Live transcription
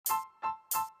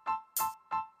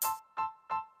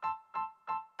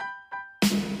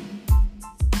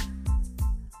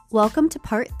Welcome to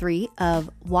part 3 of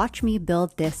Watch Me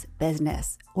Build This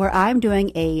Business, where I'm doing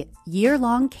a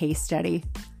year-long case study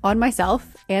on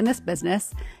myself and this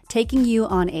business, taking you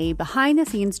on a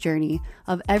behind-the-scenes journey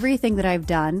of everything that I've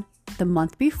done the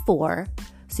month before,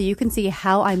 so you can see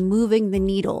how I'm moving the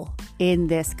needle in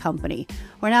this company.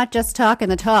 We're not just talking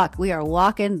the talk, we are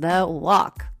walking the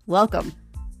walk. Welcome.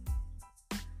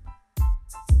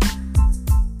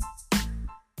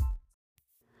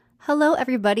 Hello,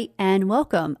 everybody, and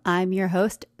welcome. I'm your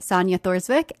host, Sonia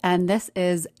Thorsvik, and this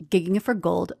is Gigging for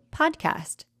Gold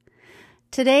podcast.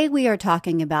 Today, we are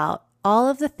talking about all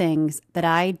of the things that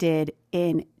I did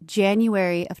in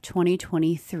January of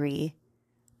 2023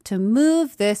 to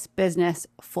move this business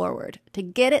forward, to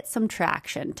get it some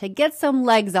traction, to get some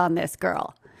legs on this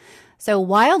girl. So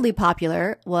wildly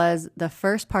popular was the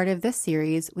first part of this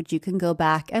series, which you can go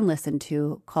back and listen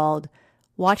to, called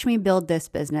Watch Me Build This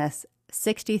Business,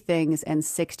 60 Things in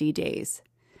 60 Days.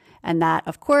 And that,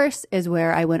 of course, is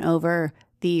where I went over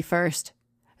the first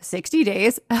 60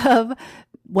 days of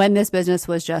when this business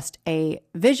was just a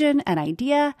vision, an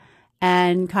idea,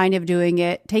 and kind of doing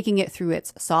it, taking it through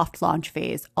its soft launch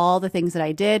phase, all the things that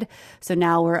I did. So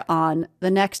now we're on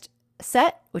the next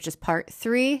set, which is part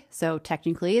 3. So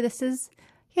technically this is,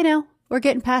 we're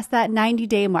getting past that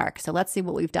 90-day mark. So let's see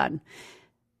what we've done.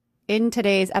 In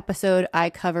today's episode, I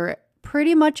cover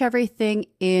pretty much everything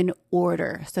in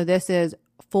order. So this is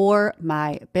for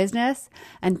my business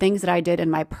and things that I did in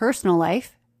my personal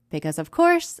life, because of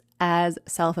course, as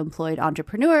self-employed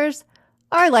entrepreneurs,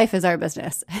 our life is our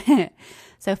business.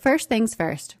 So first things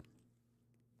first,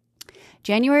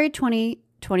 January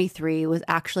 2023 was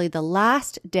actually the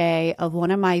last day of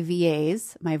one of my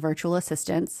VAs, my virtual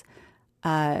assistants,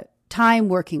 time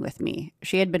working with me.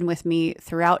 She had been with me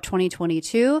throughout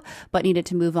 2022, but needed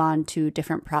to move on to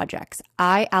different projects.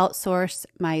 I outsourced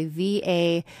my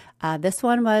VA. This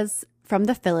one was from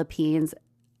the Philippines.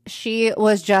 She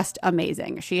was just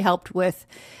amazing. She helped with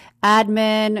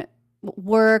admin,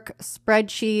 work,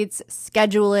 spreadsheets,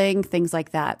 scheduling, things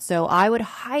like that. So I would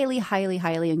highly, highly,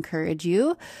 highly encourage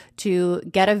you to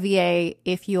get a VA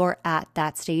if you're at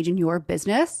that stage in your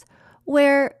business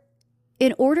where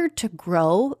in order to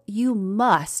grow, you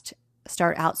must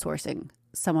start outsourcing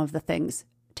some of the things.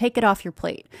 Take it off your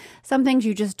plate. Some things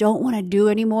you just don't want to do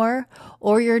anymore,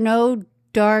 or you're no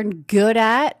darn good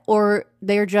at, or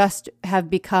they're just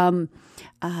have become,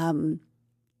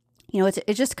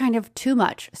 it's just kind of too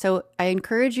much. So I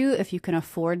encourage you, if you can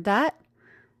afford that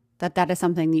is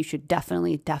something you should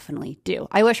definitely do.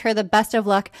 I wish her the best of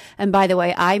luck. And by the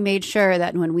way, I made sure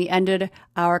that when we ended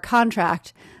our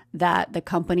contract, that the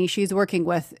company she's working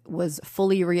with was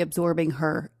fully reabsorbing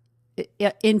her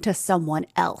into someone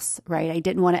else, right? I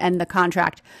didn't want to end the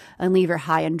contract and leave her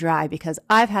high and dry, because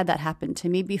I've had that happen to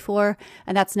me before,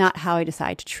 and that's not how I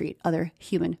decide to treat other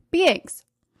human beings.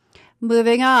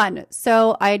 Moving on.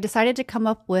 So I decided to come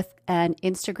up with an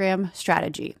Instagram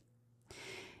strategy.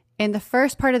 In the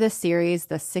first part of this series,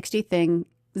 the 60 Things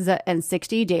in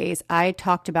 60 Days, I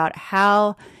talked about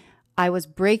how I was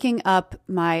breaking up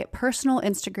my personal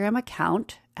Instagram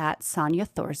account at Sonia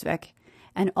Thorsvik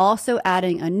and also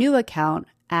adding a new account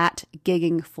at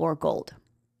Gigging for Gold.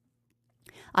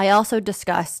 I also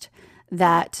discussed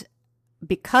that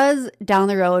because down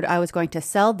the road I was going to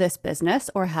sell this business,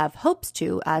 or have hopes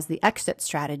to as the exit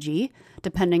strategy,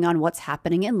 depending on what's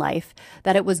happening in life,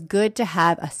 that it was good to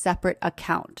have a separate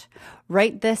account.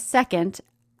 Right this second,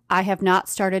 I have not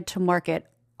started to market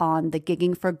on the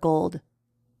Gigging for Gold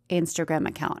Instagram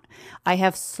account. I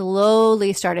have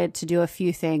slowly started to do a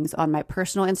few things on my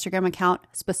personal Instagram account,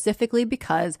 specifically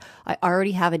because I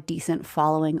already have a decent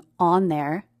following on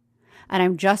there, and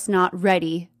I'm just not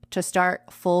ready to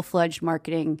start full-fledged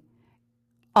marketing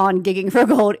on Gigging for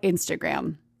Gold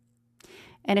Instagram.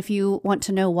 And if you want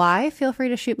to know why, feel free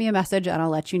to shoot me a message and I'll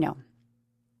let you know.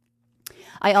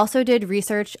 I also did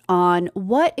research on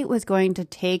what it was going to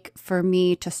take for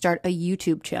me to start a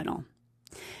YouTube channel.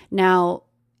 Now,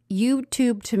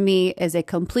 YouTube to me is a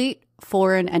complete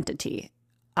foreign entity.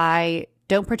 I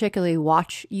don't particularly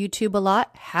watch YouTube a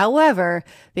lot. However,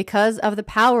 because of the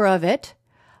power of it,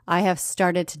 I have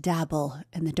started to dabble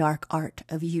in the dark art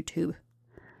of YouTube.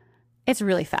 It's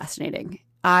really fascinating.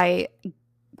 I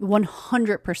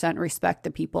 100% respect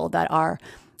the people that are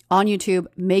on YouTube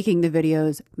making the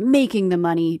videos, making the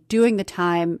money, doing the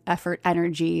time, effort,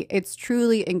 energy. It's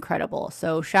truly incredible.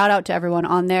 So shout out to everyone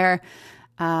on there.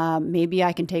 Maybe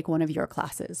I can take one of your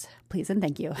classes. Please and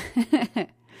thank you.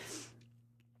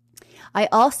 I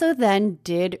also then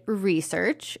did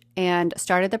research and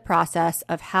started the process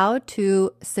of how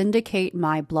to syndicate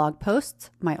my blog posts,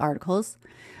 my articles,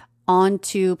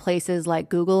 onto places like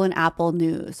Google and Apple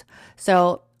News.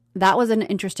 So that was an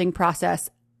interesting process.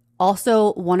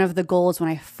 Also, one of the goals when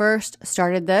I first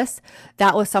started this,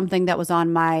 that was something that was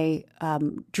on my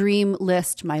dream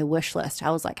list, my wish list.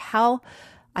 I was like, how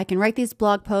I can write these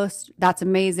blog posts. That's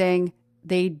amazing.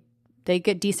 They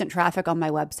get decent traffic on my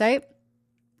website.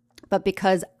 But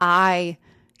because I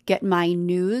get my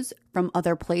news from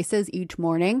other places each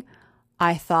morning,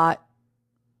 I thought,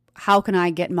 how can I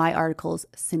get my articles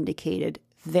syndicated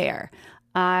there?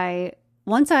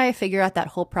 Once I figure out that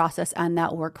whole process and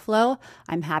that workflow,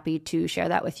 I'm happy to share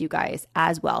that with you guys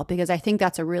as well, because I think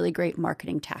that's a really great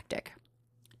marketing tactic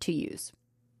to use.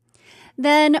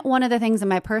 Then one of the things in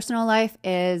my personal life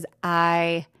is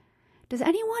does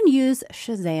anyone use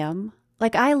Shazam?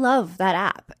 Like, I love that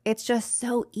app. It's just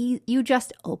so easy. You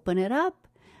just open it up,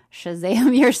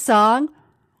 Shazam your song.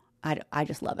 I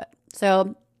just love it.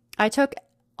 So I took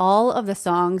all of the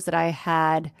songs that I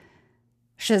had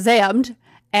Shazammed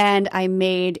and I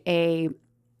made a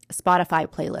Spotify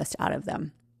playlist out of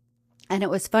them. And it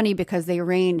was funny because they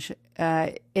range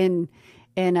in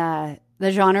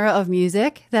the genre of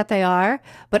music that they are,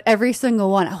 but every single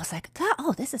one, I was like,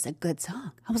 oh, this is a good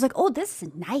song. I was like, oh, this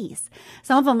is nice.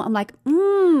 Some of them, I'm like,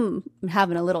 I'm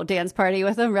having a little dance party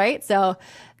with them, right? So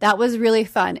that was really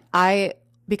fun.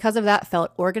 Because of that,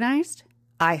 felt organized.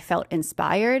 I felt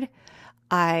inspired.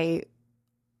 I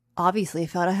obviously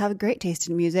felt I have a great taste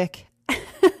in music.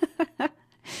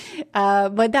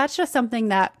 But that's just something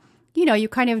that, you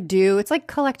kind of do. It's like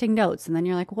collecting notes. And then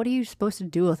you're like, what are you supposed to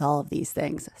do with all of these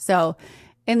things? So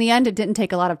in the end, it didn't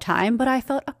take a lot of time, but I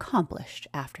felt accomplished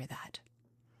after that.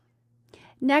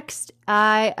 Next,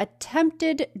 I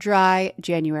attempted dry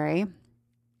January.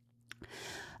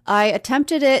 I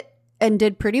attempted it and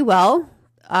did pretty well.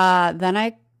 Then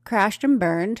I crashed and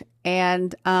burned,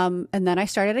 and then I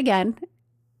started again.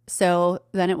 So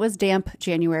then it was damp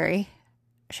January.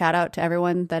 Shout out to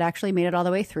everyone that actually made it all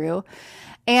the way through.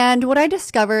 And what I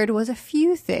discovered was a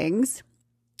few things.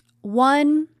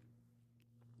 One,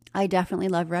 I definitely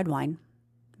love red wine.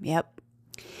 Yep.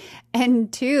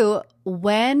 And two,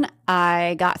 when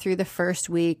I got through the first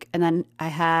week and then I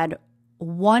had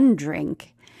one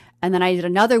drink and then I did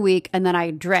another week and then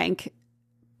I drank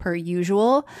per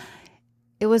usual,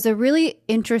 it was a really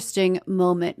interesting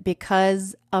moment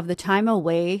because of the time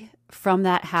away from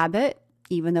that habit,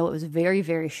 even though it was very,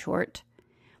 very short.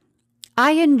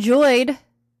 I enjoyed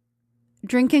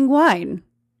drinking wine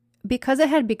because it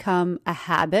had become a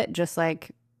habit, just like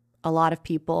a lot of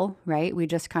people, right? We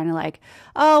just kind of like,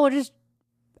 oh, we're just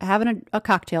having a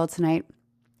cocktail tonight.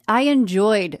 I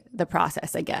enjoyed the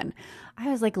process again.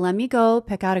 I was like, let me go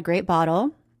pick out a great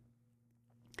bottle,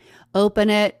 open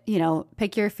it,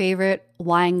 pick your favorite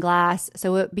wine glass.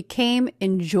 So it became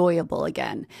enjoyable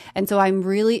again. And so I'm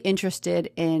really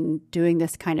interested in doing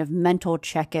this kind of mental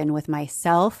check-in with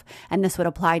myself. And this would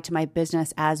apply to my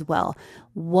business as well.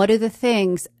 What are the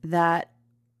things that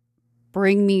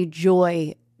bring me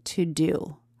joy to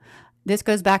do? This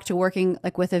goes back to working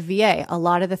like with a VA. A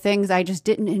lot of the things I just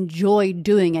didn't enjoy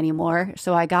doing anymore.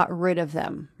 So I got rid of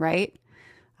them, right?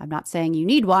 I'm not saying you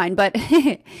need wine, but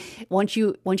once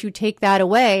you take that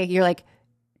away, you're like,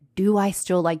 do I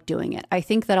still like doing it? I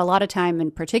think that a lot of time,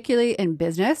 and particularly in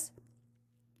business,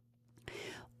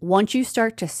 once you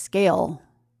start to scale,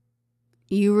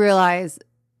 you realize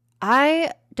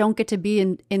I don't get to be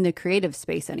in the creative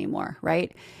space anymore,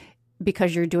 right?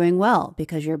 Because you're doing well,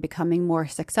 because you're becoming more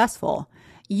successful.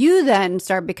 You then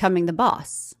start becoming the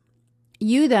boss.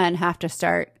 You then have to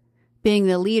start being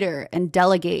the leader and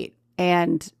delegate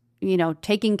and,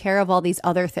 taking care of all these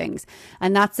other things.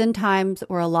 And that's in times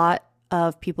where a lot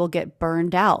of people get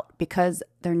burned out because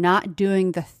they're not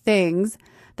doing the things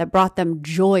that brought them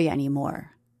joy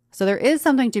anymore. So there is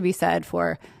something to be said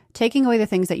for taking away the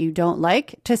things that you don't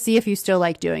like to see if you still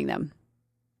like doing them.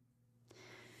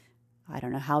 I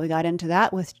don't know how we got into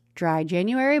that with dry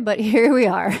January, but here we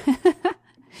are.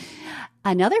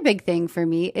 Another big thing for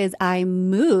me is I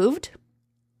moved.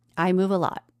 I move a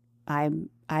lot.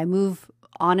 I move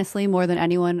honestly more than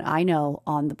anyone I know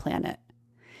on the planet.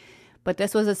 But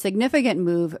this was a significant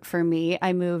move for me.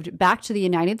 I moved back to the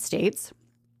United States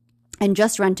and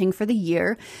just renting for the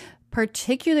year,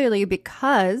 particularly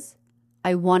because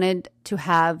I wanted to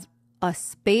have a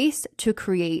space to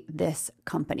create this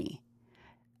company.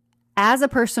 As a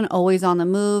person always on the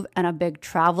move and a big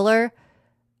traveler,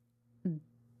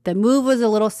 the move was a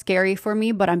little scary for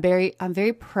me, but I'm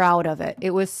very proud of it. It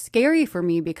was scary for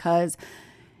me because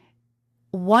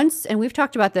once, and we've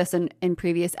talked about this in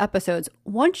previous episodes,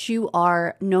 once you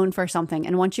are known for something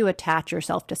and once you attach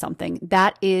yourself to something,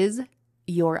 that is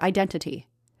your identity.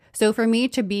 So for me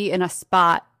to be in a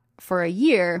spot for a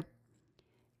year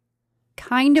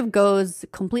kind of goes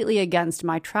completely against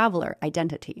my traveler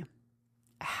identity.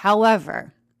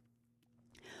 However,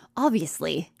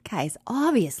 obviously, guys,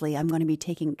 I'm going to be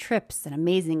taking trips and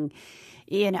amazing,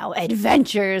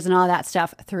 adventures and all that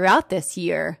stuff throughout this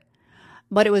year.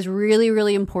 But it was really,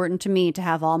 really important to me to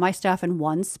have all my stuff in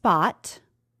one spot,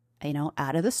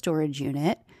 out of the storage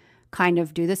unit, kind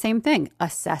of do the same thing,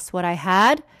 assess what I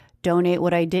had, donate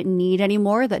what I didn't need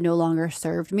anymore that no longer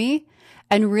served me,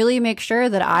 and really make sure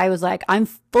that I was like, I'm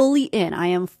fully in. I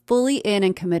am fully in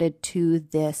and committed to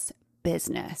this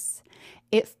business.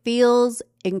 It feels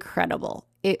incredible.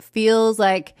 It feels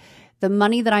like the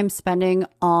money that I'm spending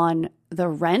on the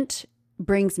rent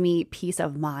brings me peace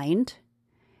of mind.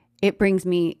 It brings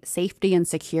me safety and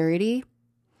security.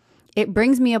 It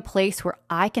brings me a place where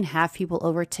I can have people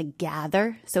over to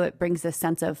gather. So it brings this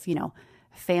sense of,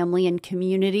 family and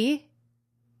community.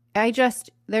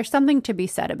 There's something to be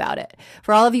said about it.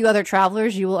 For all of you other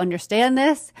travelers, you will understand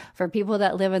this. For people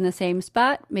that live in the same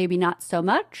spot, maybe not so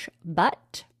much,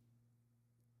 but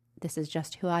this is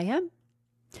just who I am.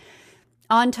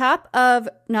 On top of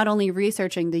not only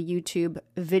researching the YouTube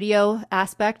video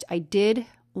aspect, I did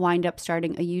wind up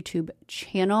starting a YouTube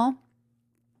channel.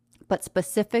 But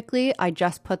specifically, I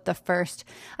just put the first,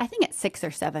 I think it's 6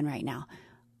 or 7 right now,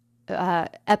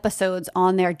 episodes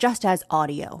on there just as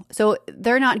audio. So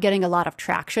they're not getting a lot of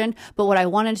traction. But what I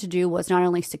wanted to do was not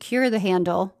only secure the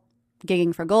handle,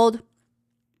 Gigging for Gold,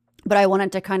 but I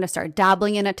wanted to kind of start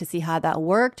dabbling in it to see how that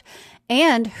worked.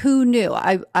 And who knew?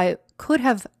 I could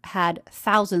have had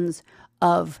thousands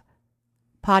of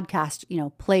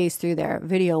podcast, plays through their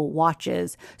video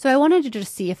watches. So I wanted to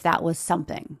just see if that was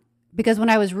something. Because when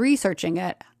I was researching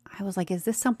it, I was like, is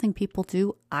this something people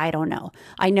do? I don't know.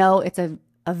 I know it's a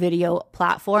video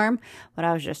platform, but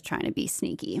I was just trying to be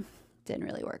sneaky. Didn't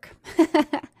really work.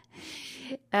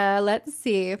 Let's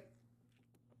see.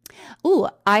 Ooh,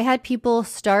 I had people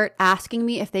start asking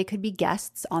me if they could be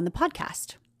guests on the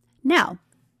podcast. Now,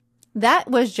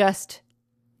 that was just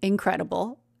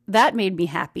incredible. That made me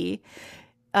happy.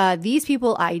 These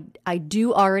people I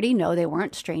do already know. They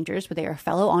weren't strangers, but they are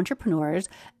fellow entrepreneurs.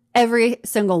 Every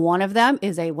single one of them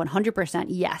is a 100%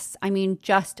 yes. I mean,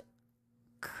 just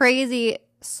crazy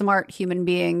smart human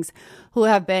beings who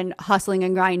have been hustling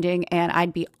and grinding, and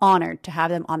I'd be honored to have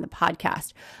them on the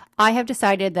podcast. I have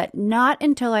decided that not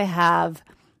until I have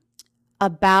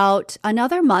about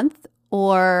another month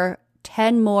or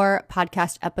 10 more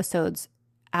podcast episodes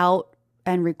out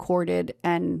and recorded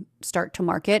and start to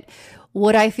market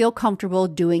would I feel comfortable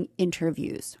doing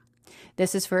interviews.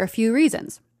 This is for a few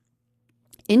reasons.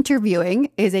 Interviewing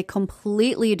is a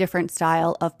completely different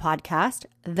style of podcast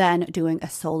than doing a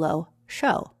solo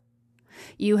show.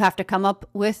 You have to come up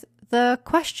with the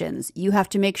questions. You have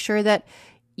to make sure that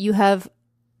you have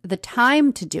the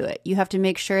time to do it. You have to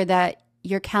make sure that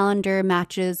your calendar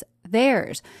matches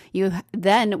theirs. You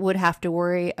then would have to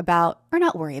worry about, or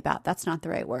not worry about, that's not the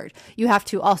right word. You have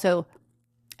to also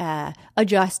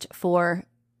adjust for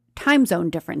time zone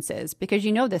differences because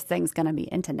this thing's going to be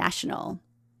international,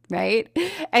 right?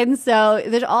 And so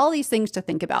there's all these things to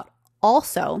think about.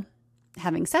 Also,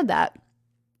 having said that,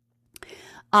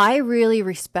 I really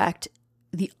respect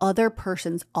the other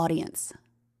person's audience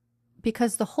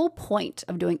because the whole point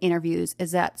of doing interviews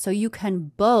is that so you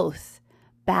can both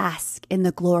bask in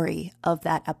the glory of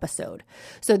that episode.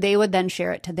 So they would then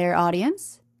share it to their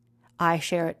audience. I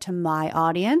share it to my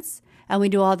audience. And we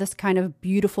do all this kind of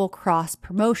beautiful cross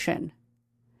promotion.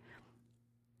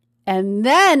 And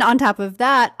then on top of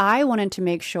that, I wanted to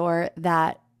make sure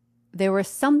that there was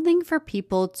something for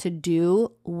people to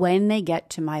do when they get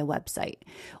to my website,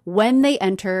 when they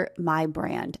enter my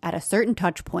brand at a certain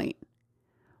touch point.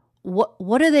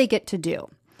 What do they get to do?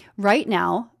 Right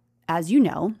now, as you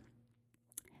know,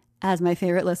 as my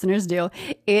favorite listeners do,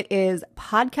 it is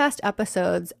podcast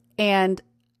episodes and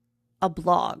a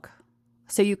blog.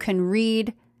 So you can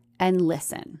read and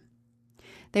listen.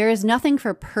 There is nothing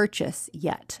for purchase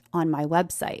yet on my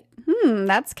website.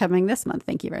 That's coming this month.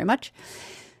 Thank you very much.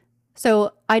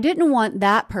 So I didn't want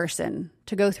that person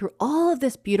to go through all of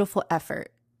this beautiful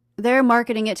effort. They're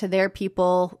marketing it to their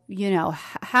people,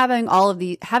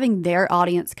 having their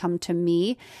audience come to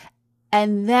me.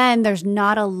 And then there's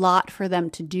not a lot for them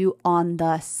to do on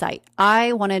the site.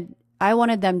 I wanted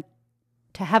them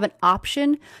to have an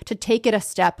option to take it a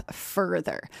step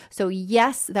further. So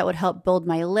yes, that would help build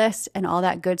my list and all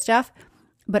that good stuff.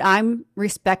 But I'm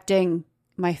respecting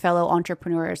my fellow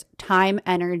entrepreneurs' time,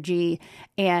 energy,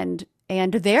 and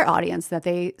their audience that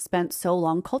they spent so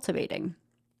long cultivating.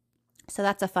 So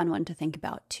that's a fun one to think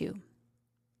about too.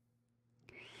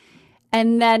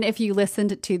 And then if you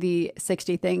listened to the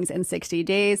 60 Things in 60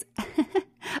 Days,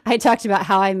 I talked about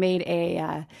how I made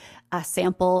a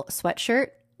sample sweatshirt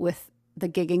with the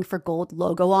Gigging for Gold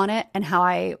logo on it, and how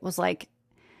I was like,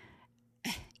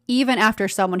 even after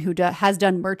someone who has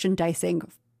done merchandising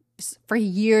for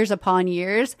years upon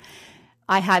years,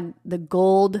 I had the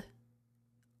gold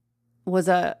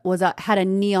had a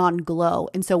neon glow.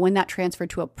 And so when that transferred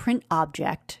to a print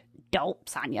object, dope,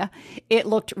 Sonia, it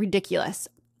looked ridiculous.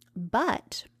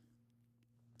 But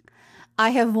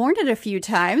I have worn it a few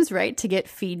times, right, to get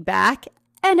feedback,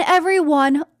 and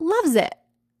everyone loves it.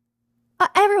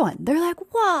 Everyone. They're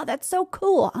like, wow, that's so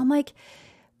cool. I'm like,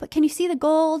 but can you see the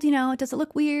gold? Does it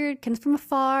look weird? Can it's from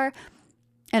afar?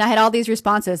 And I had all these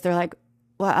responses. They're like,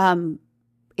 well,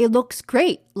 it looks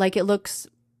great. Like, it looks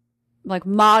like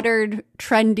modern,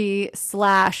 trendy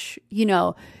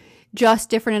 / just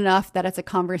different enough that it's a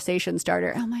conversation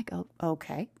starter. I'm like, oh,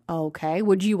 okay.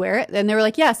 Would you wear it? And they were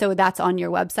like, yeah, so that's on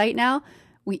your website now.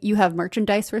 You have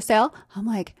merchandise for sale. I'm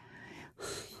like,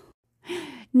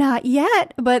 not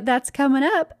yet, but that's coming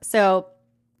up. So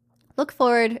look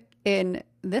forward in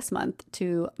this month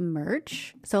to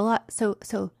merch. So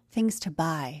things to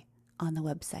buy on the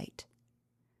website.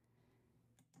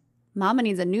 Mama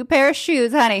needs a new pair of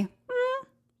shoes, honey.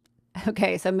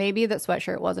 Okay, so maybe that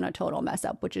sweatshirt wasn't a total mess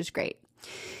up, which is great.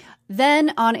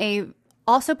 Then on a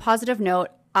also positive note,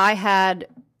 I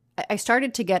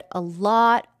started to get a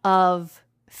lot of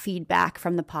feedback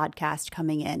from the podcast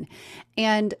coming in.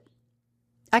 And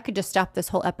I could just stop this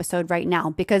whole episode right now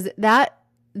because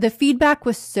the feedback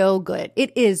was so good.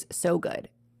 It is so good.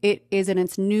 It is in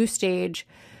its new stage.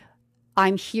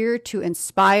 I'm here to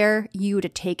inspire you to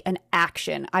take an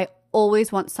action. I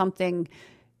always want something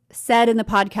said in the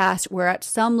podcast where at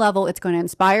some level it's going to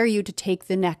inspire you to take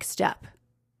the next step.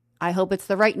 I hope it's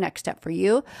the right next step for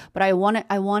you, but I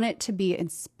want it to be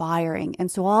inspiring.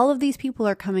 And so all of these people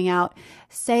are coming out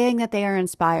saying that they are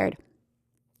inspired,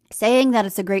 saying that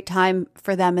it's a great time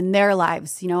for them in their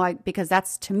lives, because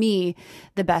that's, to me,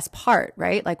 the best part,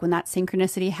 right? Like when that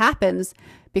synchronicity happens,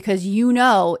 because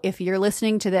if you're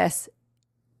listening to this,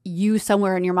 you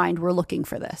somewhere in your mind were looking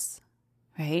for this,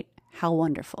 right? How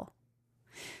wonderful.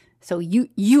 So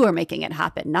you are making it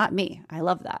happen, not me. I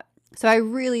love that. So I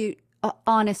really,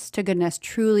 honest to goodness,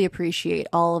 truly appreciate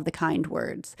all of the kind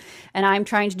words. And I'm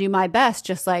trying to do my best,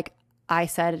 just like I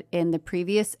said in the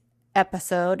previous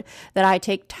episode, that I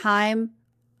take time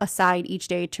aside each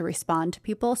day to respond to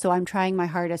people. So I'm trying my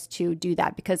hardest to do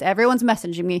that because everyone's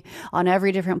messaging me on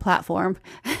every different platform.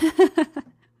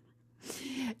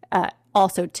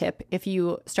 Also tip, if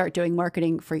you start doing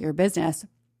marketing for your business,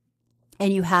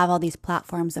 and you have all these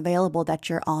platforms available that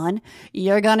you're on,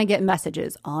 you're going to get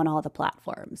messages on all the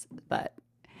platforms. But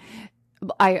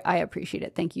I appreciate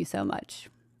it. Thank you so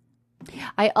much.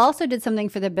 I also did something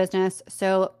for the business.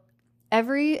 So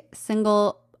every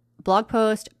single blog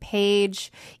post,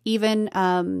 page, even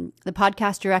the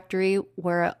podcast directory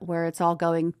where it's all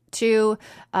going to,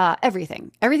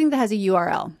 everything that has a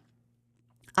URL.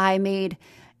 I made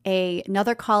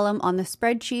another column on the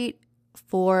spreadsheet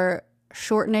for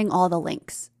shortening all the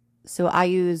links. So I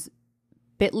use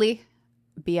bit.ly,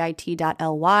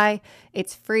 bit.ly.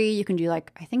 It's free. You can do I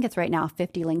think it's right now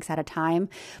 50 links at a time.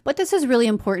 But this is really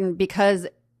important because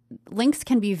links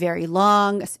can be very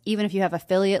long. Even if you have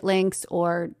affiliate links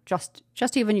or just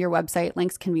even your website,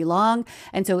 links can be long.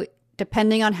 And so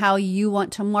depending on how you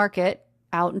want to market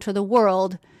out into the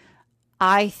world,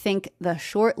 I think the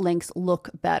short links look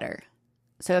better.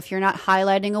 So if you're not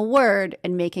highlighting a word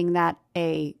and making that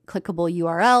a clickable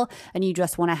URL and you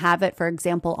just want to have it, for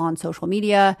example, on social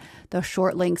media, the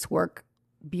short links work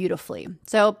beautifully.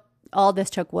 So all this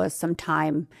took was some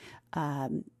time,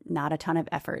 not a ton of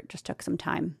effort, just took some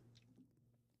time.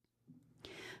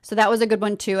 So that was a good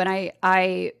one too. And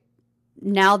I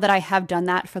now that I have done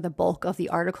that for the bulk of the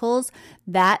articles,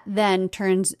 that then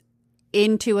turns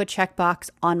into a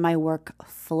checkbox on my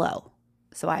workflow.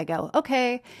 So I go,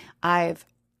 okay, I've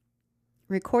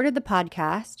recorded the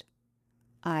podcast.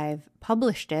 I've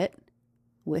published it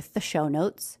with the show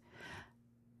notes.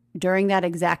 During that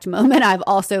exact moment, I've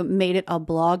also made it a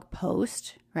blog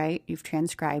post, right? You've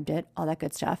transcribed it, all that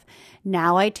good stuff.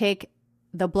 Now I take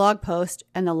the blog post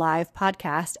and the live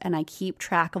podcast and I keep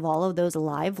track of all of those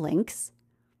live links.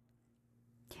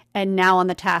 And now on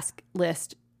the task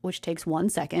list, which takes 1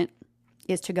 second,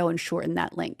 is to go and shorten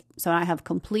that link. So I have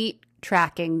complete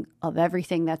tracking of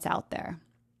everything that's out there.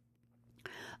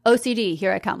 OCD,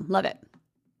 here I come. Love it.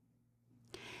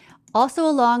 Also,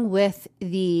 along with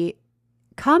the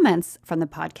comments from the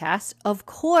podcast, of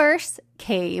course,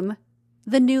 came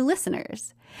the new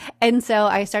listeners. And so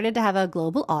I started to have a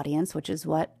global audience, which is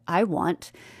what I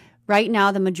want. Right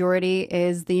now, the majority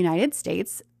is the United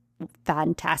States.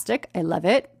 Fantastic. I love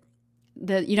it.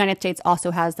 The United States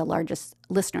also has the largest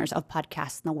listeners of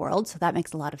podcasts in the world, so that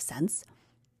makes a lot of sense.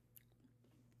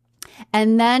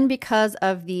 And then because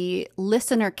of the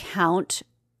listener count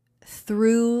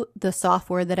through the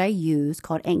software that I use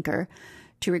called Anchor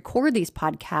to record these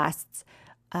podcasts,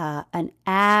 an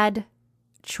ad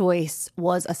choice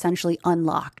was essentially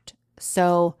unlocked.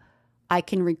 So I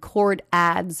can record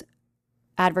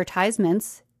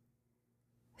advertisements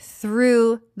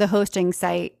through the hosting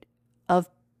site of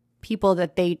people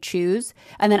that they choose.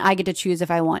 And then I get to choose if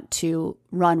I want to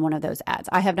run one of those ads.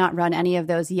 I have not run any of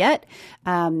those yet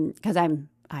because I'm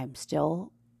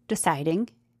still deciding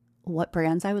what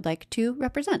brands I would like to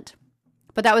represent.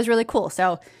 But that was really cool.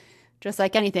 So just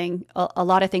like anything, a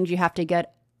lot of things you have to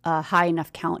get a high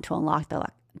enough count to unlock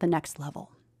the next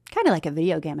level. Kind of like a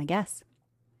video game, I guess.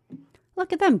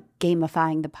 Look at them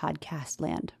gamifying the podcast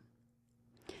land.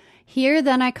 Here,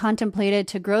 then, I contemplated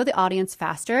to grow the audience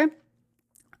faster,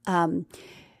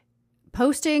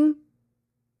 posting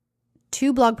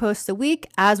 2 blog posts a week,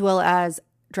 as well as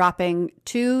dropping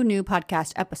 2 new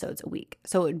podcast episodes a week.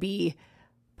 So it would be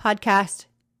podcast,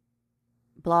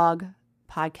 blog,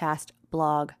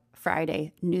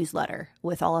 Friday newsletter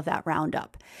with all of that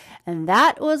roundup. And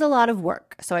that was a lot of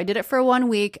work. So I did it for 1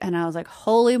 week and I was like,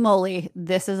 holy moly,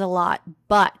 this is a lot.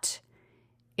 But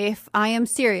if I am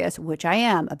serious, which I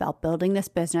am, about building this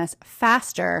business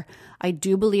faster, I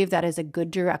do believe that is a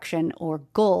good direction or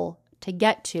goal to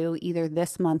get to either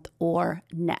this month or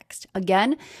next.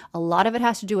 Again, a lot of it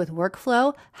has to do with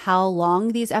workflow, how long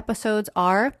these episodes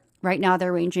are. Right now,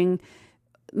 they're ranging,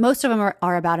 most of them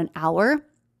are about an hour.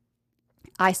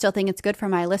 I still think it's good for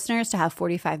my listeners to have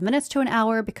 45 minutes to an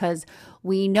hour because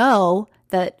we know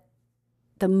that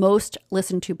the most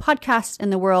listened to podcasts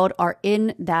in the world are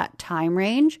in that time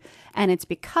range. And it's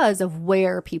because of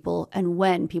where people and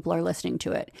when people are listening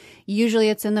to it. Usually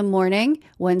it's in the morning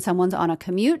when someone's on a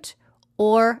commute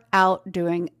or out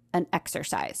doing an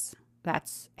exercise.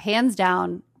 That's hands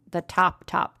down the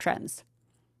top trends.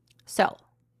 So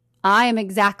I am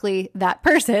exactly that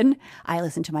person. I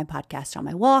listen to my podcast on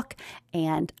my walk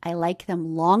and I like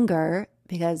them longer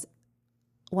because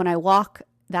when I walk,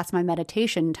 that's my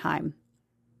meditation time.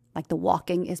 Like the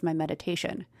walking is my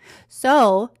meditation.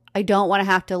 So I don't want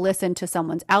to have to listen to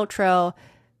someone's outro,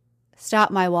 stop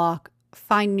my walk,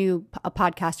 find a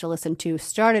podcast to listen to,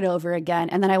 start it over again,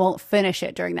 and then I won't finish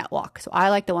it during that walk. So I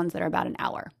like the ones that are about an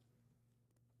hour.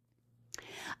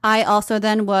 I also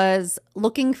then was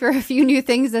looking for a few new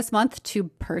things this month to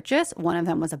purchase. One of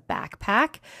them was a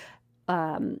backpack.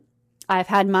 I've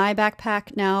had my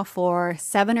backpack now for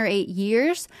 7 or 8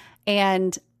 years,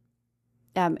 and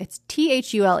it's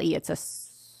THULE. It's a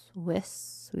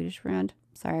Swedish brand.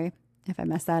 Sorry if I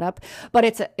messed that up, but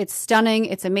it's stunning.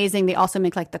 It's amazing. They also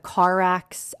make like the car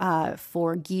racks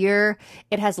for gear.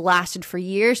 It has lasted for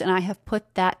years, and I have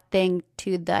put that thing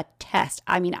to the test.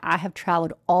 I mean, I have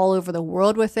traveled all over the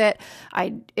world with it.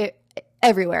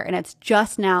 Everywhere, and it's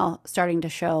just now starting to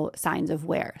show signs of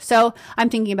wear. So I'm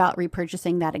thinking about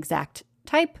repurchasing that exact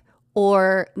type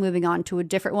or moving on to a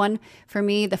different one. For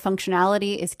me, the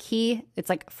functionality is key. It's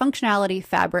like functionality,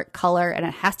 fabric, color, and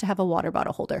it has to have a water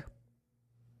bottle holder.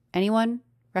 Anyone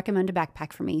recommend a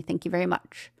backpack for me? Thank you very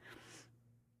much.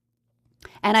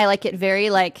 And I like it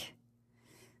very I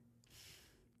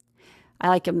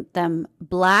like them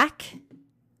black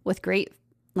with great,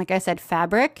 like I said,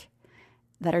 fabric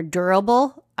that are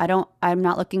durable. I'm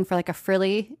not looking for like a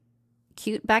frilly,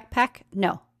 cute backpack.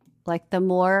 No, like the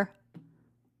more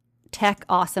tech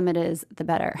awesome it is, the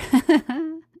better.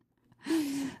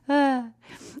 All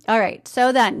right.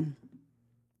 So then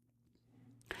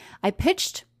I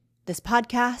pitched this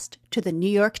podcast to the New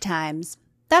York Times.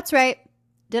 That's right.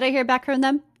 Did I hear back from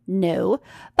them? No.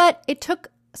 But it took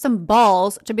some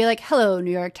balls to be like, hello, New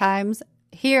York Times.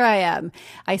 Here I am.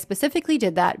 I specifically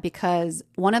did that because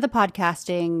one of the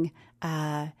podcasting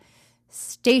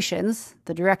stations,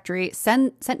 the directory,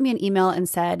 sent me an email and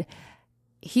said,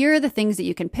 here are the things that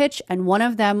you can pitch. And one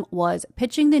of them was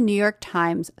pitching the New York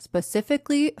Times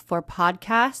specifically for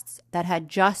podcasts that had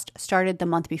just started the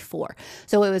month before.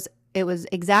 So it was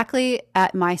exactly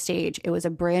at my stage. It was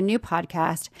a brand new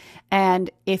podcast.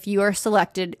 And if you are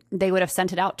selected, they would have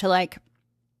sent it out to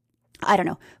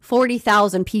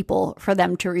 40,000 people for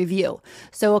them to review.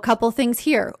 So a couple things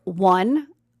here. One,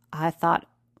 I thought,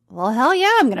 well, hell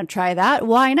yeah, I'm going to try that.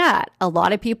 Why not? A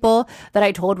lot of people that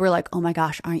I told were like, oh my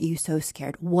gosh, aren't you so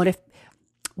scared? What if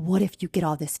you get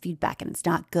all this feedback and it's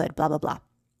not good, blah, blah, blah.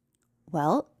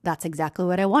 Well, that's exactly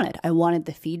what I wanted. I wanted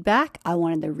the feedback. I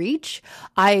wanted the reach.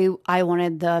 I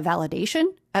wanted the validation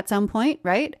at some point,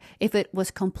 right? If it was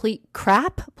complete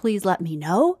crap, please let me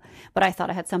know. But I thought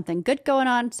I had something good going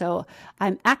on. So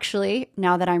I'm actually,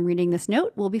 now that I'm reading this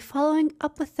note, we'll be following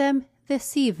up with them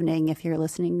this evening. If you're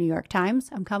listening, New York Times,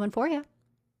 I'm coming for you.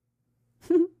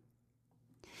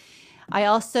 I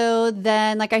also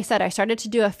then, like I said, I started to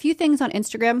do a few things on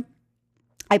Instagram.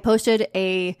 I posted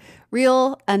a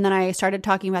reel and then I started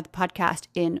talking about the podcast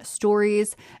in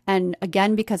stories. And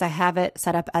again, because I have it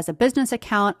set up as a business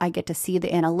account, I get to see the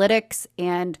analytics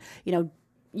and,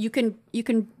 you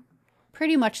can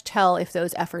pretty much tell if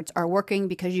those efforts are working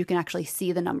because you can actually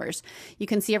see the numbers. You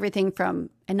can see everything from,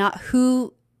 and not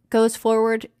who goes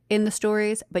forward in the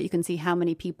stories, but you can see how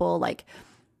many people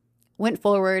went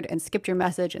forward and skipped your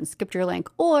message and skipped your link,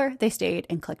 or they stayed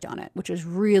and clicked on it, which is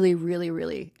really, really,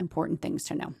 really important things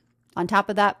to know. On top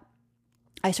of that,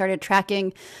 I started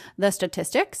tracking the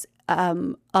statistics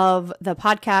of the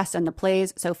podcast and the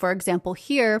plays. So for example,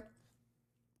 here,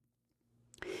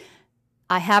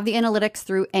 I have the analytics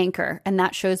through Anchor, and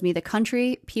that shows me the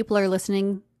country people are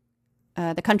listening,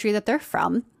 the country that they're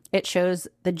from. It shows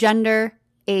the gender,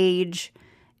 age,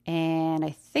 and I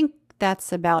think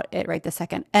that's about it right this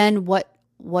second. And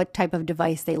what type of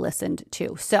device they listened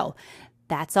to. So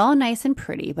that's all nice and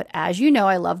pretty. But as you know,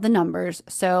 I love the numbers.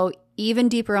 So even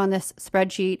deeper on this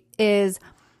spreadsheet is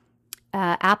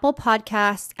Apple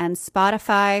Podcasts and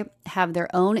Spotify have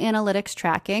their own analytics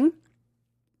tracking,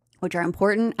 which are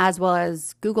important, as well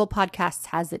as Google Podcasts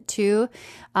has it too.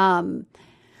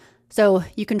 So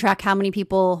you can track how many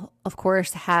people, of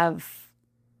course, have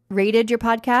rated your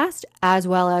podcast, as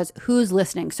well as who's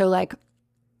listening. So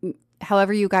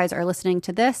however you guys are listening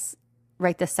to this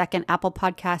right this second, Apple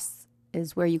Podcasts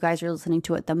is where you guys are listening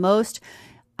to it the most.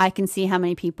 I can see how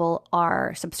many people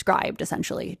are subscribed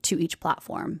essentially to each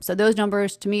platform. So those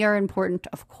numbers to me are important,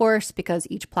 of course, because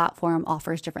each platform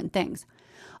offers different things.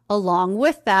 Along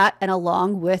with that, and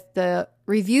along with the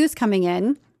reviews coming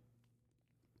in,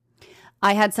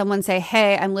 I had someone say,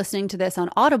 hey, I'm listening to this on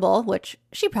Audible, which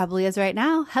she probably is right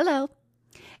now. Hello.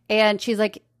 And she's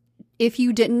like, if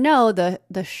you didn't know,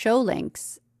 the show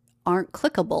links aren't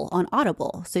clickable on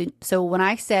Audible. So when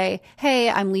I say,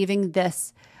 hey, I'm leaving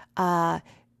this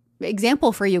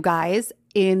example for you guys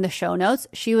in the show notes,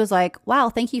 she was like, wow,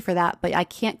 thank you for that. But I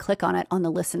can't click on it on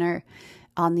the listener,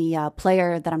 on the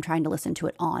player that I'm trying to listen to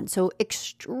it on. So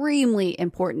extremely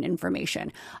important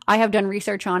information. I have done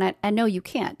research on it, and no, you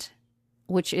can't,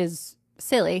 which is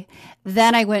silly.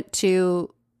 Then I went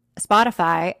to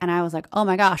Spotify and I was like, oh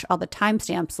my gosh, all the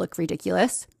timestamps look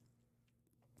ridiculous.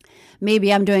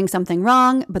 Maybe I'm doing something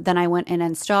wrong. But then I went in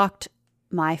and stalked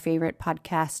my favorite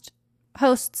podcast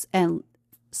hosts and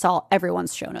saw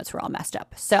everyone's show notes were all messed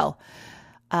up. So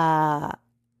all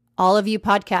of you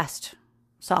podcast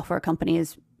software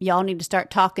companies, y'all need to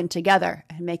start talking together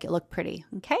and make it look pretty.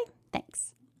 Okay,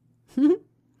 thanks.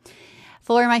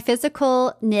 For my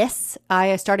physicalness,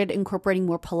 I started incorporating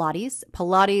more Pilates.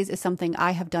 Pilates is something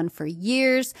I have done for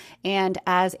years. And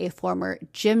as a former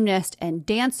gymnast and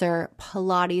dancer,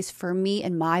 Pilates for me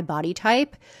and my body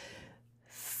type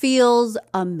feels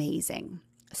amazing.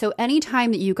 So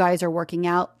anytime that you guys are working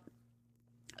out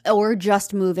or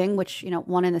just moving, which,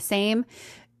 one and the same,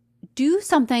 do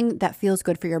something that feels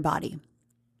good for your body.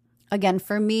 Again,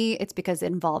 for me, it's because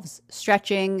it involves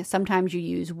stretching. Sometimes you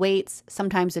use weights.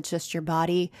 Sometimes it's just your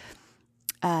body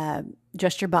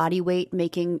weight,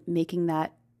 making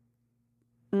that,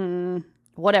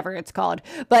 whatever it's called.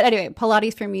 But anyway,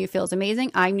 Pilates for me feels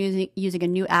amazing. I'm using a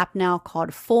new app now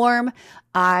called Form.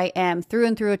 I am through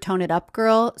and through a Tone It Up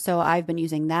girl. So I've been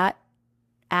using that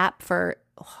app for,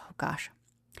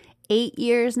 8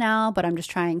 years now, but I'm just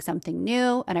trying something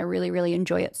new and I really, really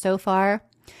enjoy it so far.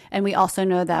 And we also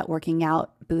know that working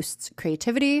out boosts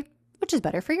creativity, which is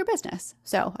better for your business.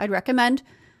 So I'd recommend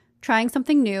trying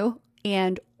something new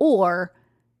or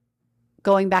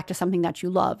going back to something that you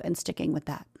love and sticking with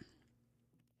that.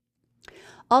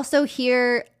 Also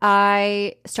here,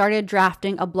 I started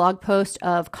drafting a blog post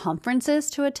of conferences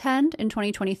to attend in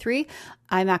 2023.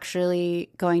 I'm actually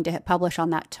going to hit publish on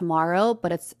that tomorrow,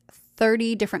 but it's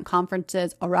 30 different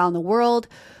conferences around the world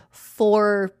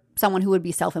for someone who would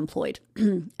be self-employed.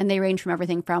 And they range from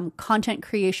everything from content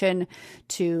creation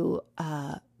to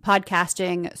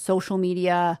podcasting, social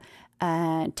media,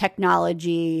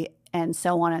 technology, and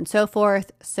so on and so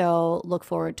forth. So look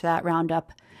forward to that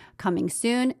roundup coming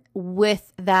soon.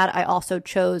 With that, I also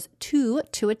chose 2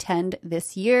 to attend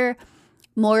this year.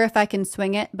 More if I can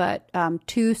swing it, but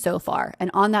 2 so far.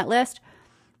 And on that list,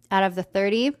 out of the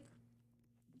 30,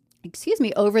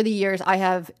 over the years, I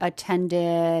have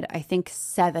attended, I think,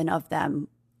 7 of them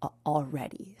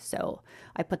already. So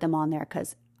I put them on there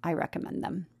because I recommend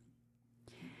them.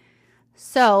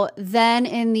 So then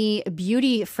in the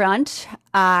beauty front,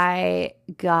 I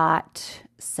got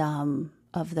some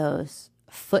of those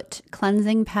foot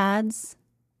cleansing pads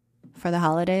for the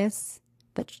holidays.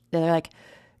 They're like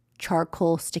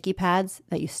charcoal sticky pads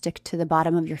that you stick to the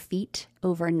bottom of your feet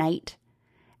overnight,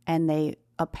 and they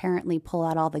apparently pull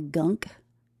out all the gunk.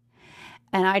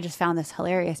 And I just found this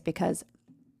hilarious because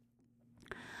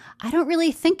I don't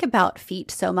really think about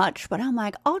feet so much, but I'm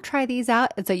like, I'll try these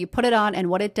out. And so you put it on, and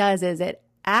what it does is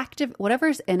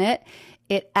whatever's in it,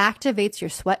 it activates your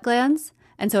sweat glands.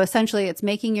 And so essentially it's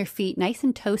making your feet nice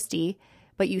and toasty,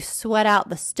 but you sweat out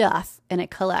the stuff and it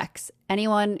collects.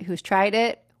 Anyone who's tried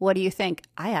it, what do you think?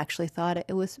 I actually thought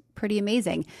it was pretty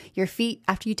amazing. Your feet,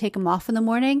 after you take them off in the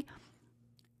morning,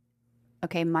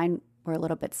 okay, mine were a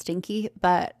little bit stinky,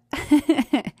 but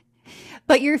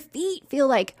but your feet feel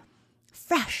like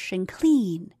fresh and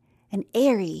clean and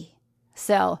airy.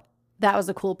 So that was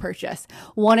a cool purchase.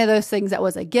 One of those things that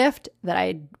was a gift that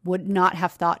I would not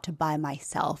have thought to buy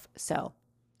myself. So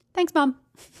thanks, Mom.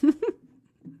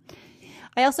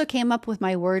 I also came up with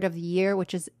my word of the year,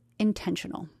 which is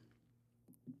intentional.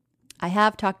 I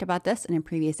have talked about this in a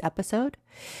previous episode,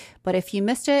 but if you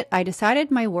missed it, I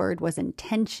decided my word was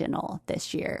intentional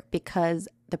this year because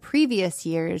the previous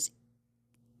years,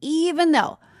 even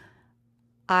though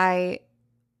I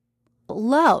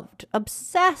loved,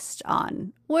 obsessed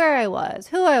on where I was,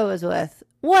 who I was with,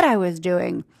 what I was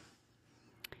doing,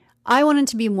 I wanted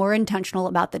to be more intentional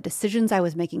about the decisions I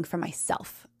was making for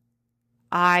myself.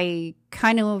 I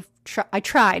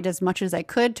tried as much as I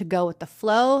could to go with the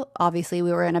flow. Obviously,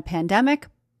 we were in a pandemic,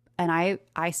 and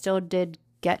I still did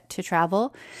get to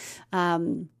travel.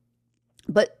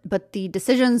 But the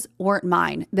decisions weren't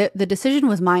mine. The decision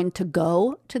was mine to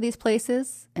go to these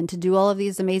places and to do all of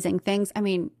these amazing things. I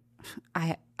mean,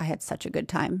 I had such a good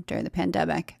time during the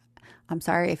pandemic. I'm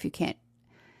sorry if you can't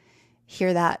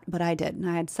hear that, but I did. And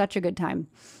I had such a good time.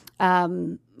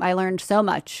 I learned so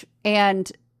much. And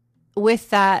with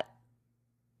that,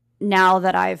 now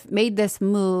that I've made this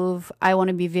move, I want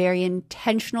to be very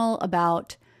intentional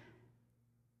about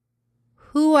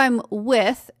who I'm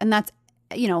with. And that's,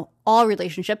 all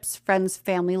relationships, friends,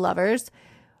 family, lovers,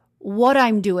 what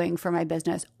I'm doing for my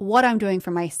business, what I'm doing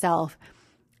for myself,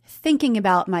 thinking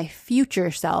about my future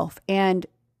self. And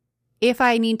if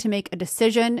I need to make a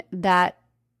decision that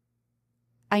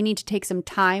I need to take some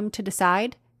time to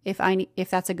decide if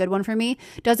that's a good one for me,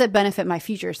 does it benefit my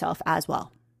future self as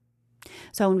well?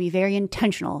 So I'm going to be very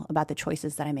intentional about the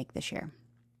choices that I make this year.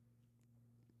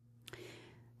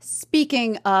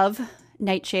 Speaking of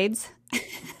nightshades,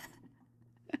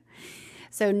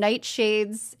 so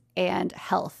nightshades and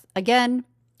health. Again,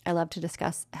 I love to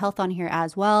discuss health on here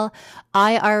as well.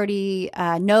 I already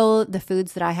know the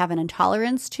foods that I have an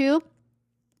intolerance to.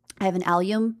 I have an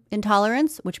allium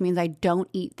intolerance, which means I don't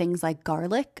eat things like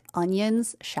garlic,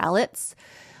 onions, shallots.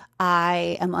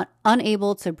 I am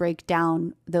unable to break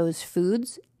down those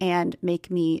foods and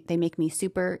they make me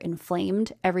super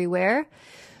inflamed everywhere.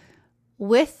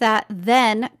 With that,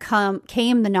 then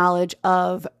came the knowledge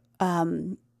of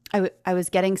I was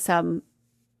getting some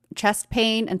chest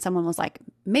pain, and someone was like,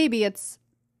 maybe it's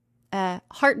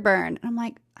heartburn. And I'm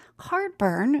like,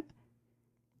 heartburn?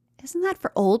 Isn't that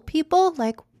for old people?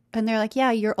 And they're like,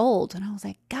 yeah, you're old. And I was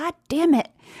like, God damn it.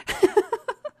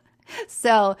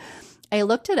 So I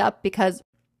looked it up because,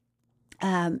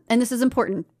 and this is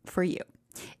important for you,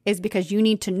 is because you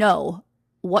need to know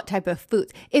what type of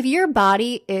foods. If your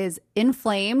body is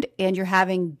inflamed and you're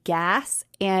having gas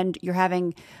and you're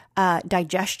having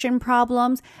digestion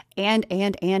problems and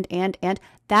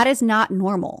that is not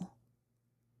normal.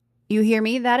 You hear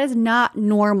me? That is not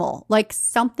normal. Like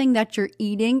something that you're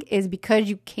eating is because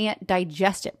you can't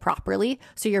digest it properly.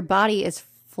 So your body is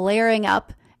flaring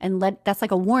up, and that's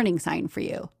like a warning sign for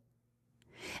you.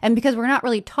 And because we're not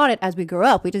really taught it as we grow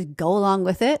up, we just go along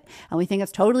with it and we think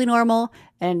it's totally normal.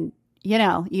 And,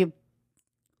 you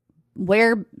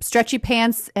wear stretchy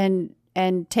pants and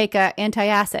take a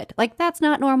antacid. Like that's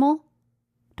not normal.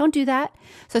 Don't do that.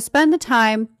 So spend the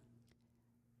time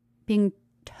being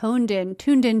tuned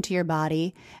into your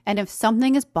body. And if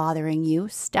something is bothering you,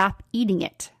 stop eating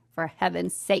it, for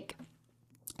heaven's sake.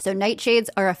 So nightshades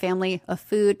are a family of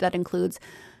food that includes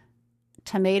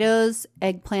tomatoes,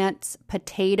 eggplants,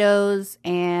 potatoes,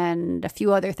 and a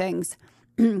few other things.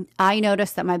 I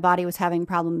noticed that my body was having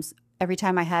problems every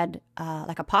time I had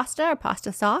like a pasta or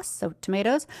pasta sauce, so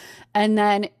tomatoes. And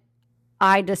then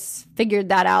I just figured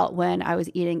that out when I was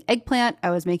eating eggplant.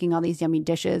 I was making all these yummy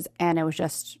dishes, and it was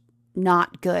just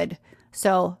not good.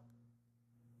 So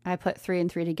I put 3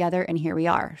 and 3 together, and here we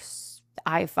are.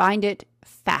 I find it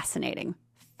fascinating.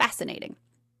 Fascinating.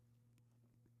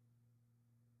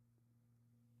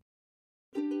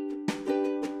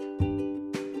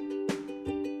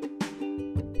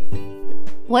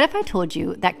 What if I told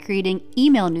you that creating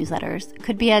email newsletters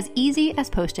could be as easy as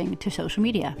posting to social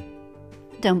media?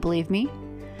 Don't believe me?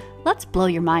 Let's blow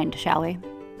your mind, shall we?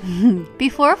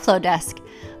 Before Flowdesk,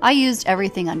 I used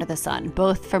everything under the sun,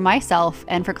 both for myself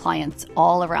and for clients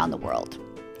all around the world.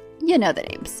 You know the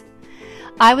names.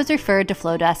 I was referred to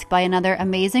Flowdesk by another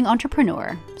amazing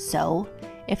entrepreneur. So,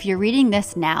 if you're reading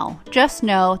this now, just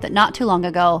know that not too long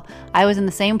ago, I was in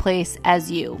the same place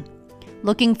as you,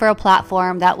 looking for a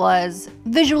platform that was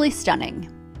visually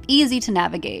stunning, easy to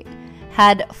navigate,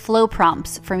 had flow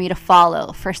prompts for me to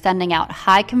follow for sending out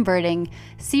high converting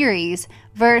series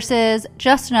versus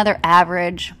just another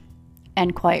average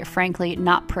and, quite frankly,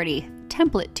 not pretty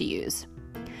template to use.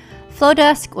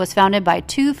 Flowdesk was founded by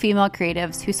 2 female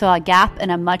creatives who saw a gap in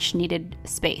a much needed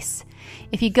space.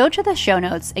 If you go to the show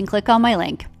notes and click on my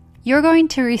link, you're going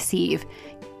to receive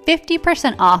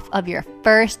 50% off of your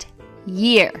first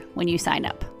year when you sign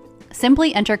up.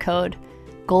 Simply enter code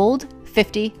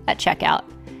GOLD50 at checkout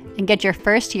and get your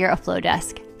first year of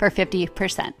Flowdesk for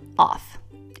 50% off.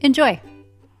 Enjoy.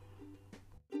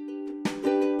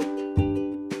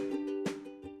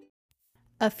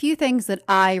 A few things that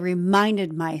I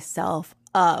reminded myself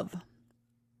of.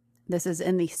 This is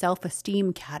in the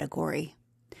self-esteem category.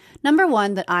 Number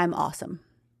 1, that I'm awesome.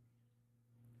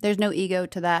 There's no ego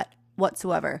to that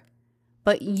whatsoever.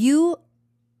 But you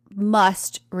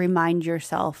must remind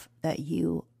yourself that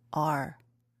you are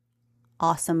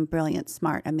awesome, brilliant,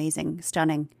 smart, amazing,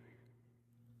 stunning,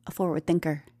 a forward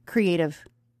thinker, creative.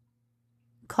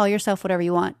 Call yourself whatever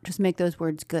you want. Just make those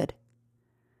words good.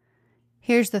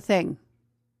 Here's the thing,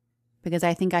 because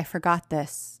I think I forgot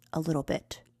this a little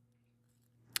bit.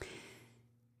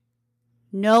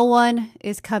 No one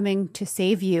is coming to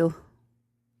save you.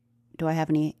 Do I have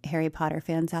any Harry Potter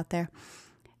fans out there?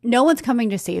 No one's coming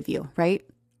to save you, right?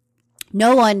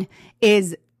 No one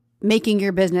is making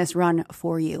your business run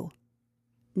for you.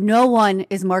 No one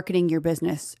is marketing your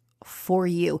business for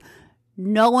you.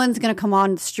 No one's going to come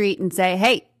on the street and say,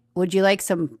 hey, would you like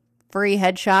some free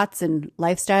headshots and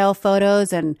lifestyle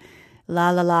photos and la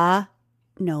la la?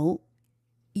 No,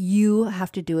 you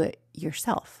have to do it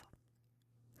yourself.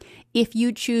 If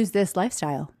you choose this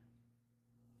lifestyle,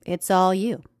 it's all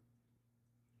you.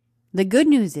 The good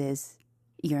news is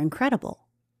you're incredible.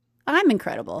 I'm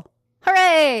incredible.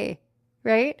 Hooray!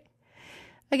 Right?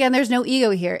 Again, there's no ego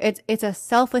here. It's a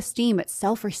self-esteem. It's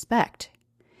self-respect.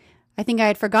 I think I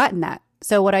had forgotten that.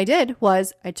 So what I did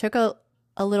was I took a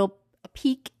little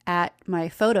peek at my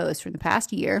photos from the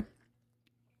past year,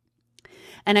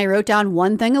 and I wrote down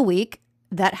one thing a week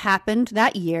that happened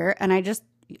that year, and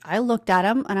I looked at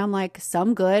them, and I'm like,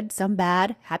 some good, some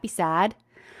bad, happy, sad.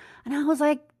 And I was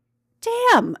like,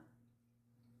 damn,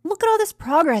 look at all this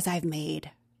progress I've made,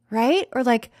 right? Or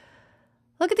like,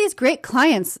 look at these great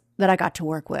clients that I got to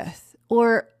work with.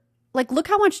 Or like, look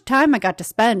how much time I got to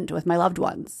spend with my loved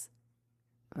ones,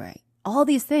 right? All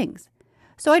these things.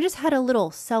 So I just had a little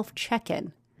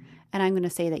self-check-in. And I'm going to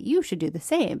say that you should do the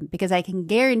same, because I can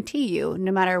guarantee you, no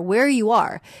matter where you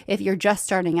are, if you're just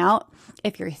starting out,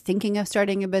 if you're thinking of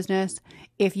starting a business,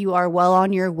 if you are well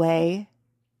on your way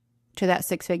to that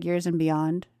 6 figures and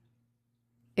beyond,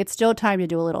 it's still time to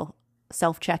do a little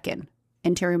self-check-in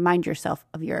and to remind yourself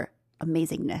of your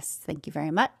amazingness. Thank you very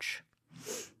much.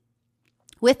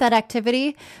 With that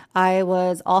activity, I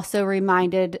was also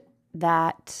reminded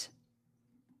that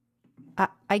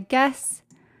I guess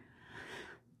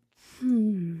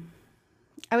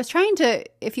I was trying to,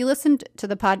 if you listened to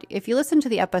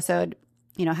the episode,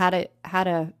 you know, how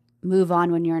to move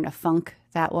on when you're in a funk,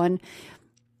 that one,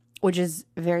 which is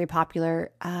very popular.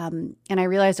 And I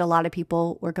realized a lot of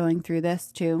people were going through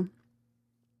this too.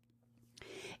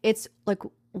 It's like,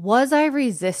 was I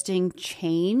resisting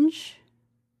change,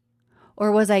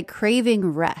 or was I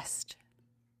craving rest?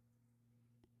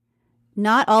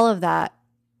 Not all of that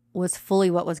was fully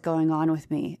what was going on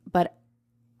with me, but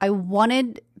I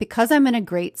wanted, because I'm in a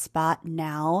great spot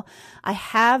now, I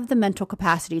have the mental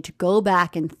capacity to go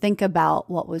back and think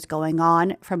about what was going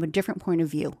on from a different point of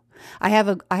view. I have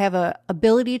a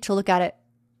ability to look at it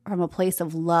from a place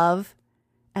of love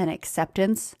and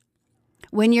acceptance.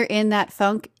 When you're in that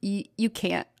funk, you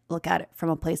can't look at it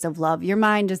from a place of love. Your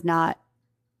mind is not,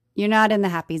 you're not in the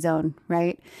happy zone,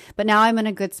 right? But now I'm in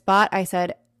a good spot. I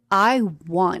said, I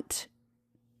want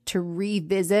to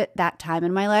revisit that time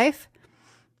in my life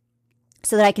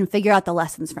so that I can figure out the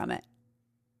lessons from it.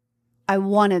 I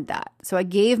wanted that. So I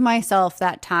gave myself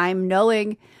that time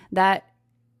knowing that,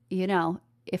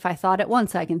 if I thought it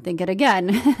once, I can think it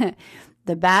again,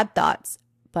 the bad thoughts.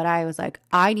 But I was like,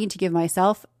 I need to give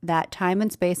myself that time and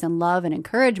space and love and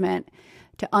encouragement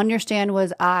to understand,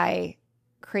 was I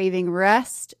craving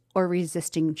rest or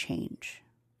resisting change?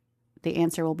 The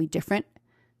answer will be different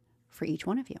for each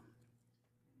one of you.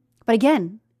 But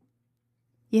again,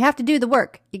 you have to do the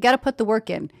work. You got to put the work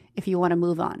in if you want to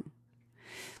move on.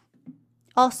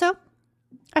 Also,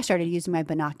 I started using my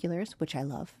binoculars, which I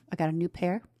love. I got a new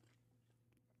pair.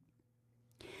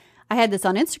 I had this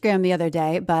on Instagram the other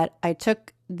day, but I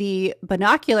took the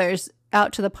binoculars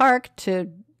out to the park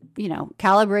to,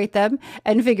 calibrate them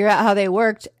and figure out how they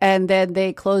worked. And then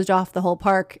they closed off the whole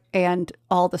park and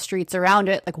all the streets around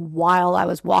it, like while I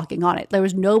was walking on it. There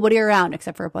was nobody around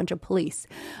except for a bunch of police.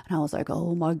 And I was like,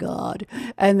 oh my God.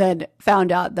 And then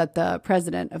found out that the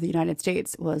president of the United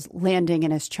States was landing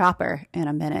in his chopper in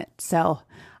a minute. So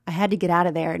I had to get out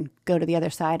of there and go to the other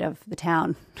side of the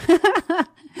town.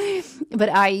 But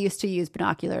I used to use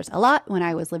binoculars a lot when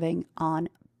I was living on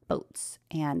boats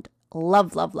and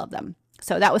love, love, love them.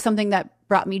 So that was something that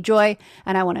brought me joy,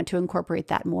 and I wanted to incorporate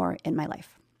that more in my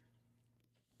life.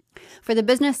 For the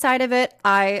business side of it,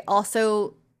 I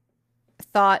also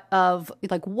thought of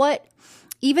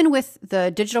even with the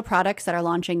digital products that are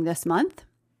launching this month.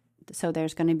 So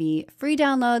there's going to be free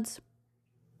downloads.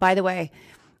 By the way,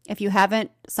 if you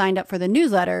haven't signed up for the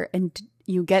newsletter and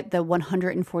you get the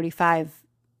 145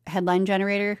 headline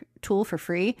generator tool for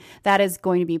free, that is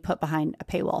going to be put behind a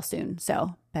paywall soon.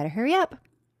 So better hurry up.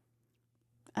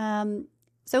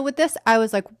 So with this, I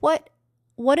was like,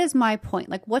 what is my point?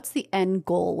 Like, what's the end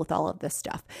goal with all of this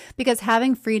stuff? Because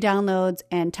having free downloads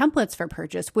and templates for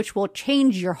purchase, which will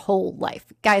change your whole life.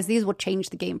 Guys, these will change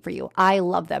the game for you. I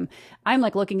love them. I'm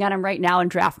like looking at them right now in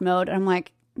draft mode. And I'm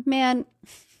like, man,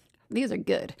 these are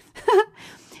good.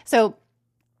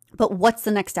 But what's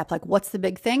the next step? Like, what's the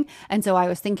big thing? And so I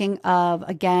was thinking of,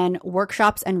 again,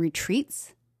 workshops and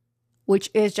retreats, which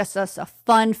is just a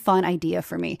fun idea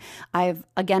for me. I've,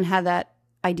 again, had that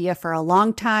idea for a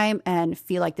long time and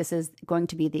feel like this is going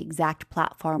to be the exact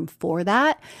platform for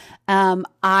that.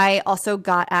 I also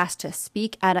got asked to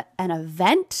speak at an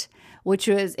event, which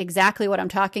was exactly what I'm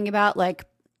talking about. Like,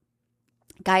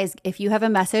 guys, if you have a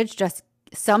message, just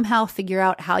somehow figure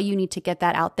out how you need to get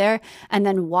that out there and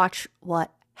then watch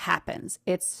what happens.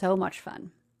 It's so much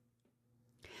fun.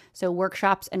 So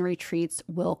workshops and retreats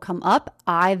will come up.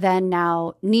 I then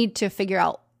now need to figure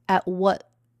out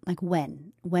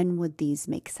when would these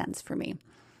make sense for me?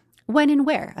 When and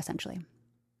where, essentially.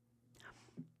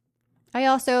 I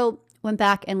also went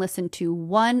back and listened to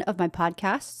one of my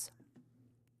podcasts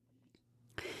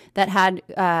that had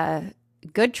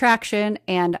good traction,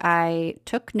 and I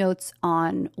took notes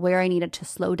on where I needed to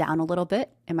slow down a little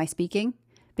bit in my speaking.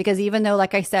 Because even though,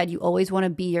 like I said, you always want to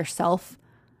be yourself,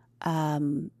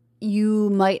 you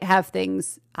might have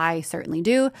things, I certainly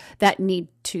do, that need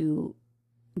to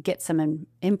get some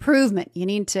improvement. You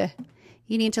need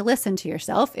to listen to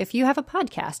yourself. If you have a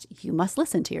podcast, you must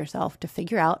listen to yourself to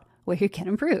figure out where you can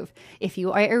improve. If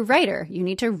you are a writer, you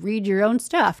need to read your own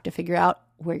stuff to figure out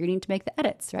where you need to make the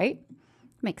edits, right?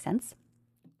 Makes sense.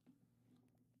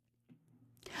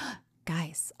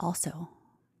 Guys, also,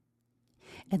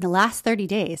 in the last 30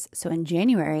 days, so in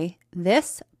January,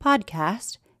 this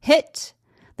podcast hit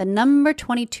the number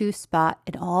 22 spot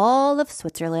in all of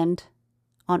Switzerland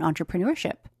on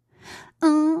entrepreneurship.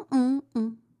 I'm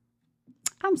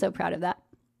so proud of that.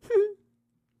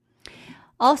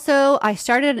 Also, I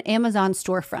started an Amazon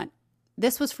storefront.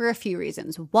 This was for a few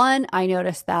reasons. One, I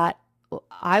noticed that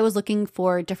I was looking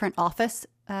for different office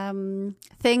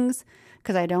things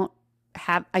because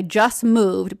I just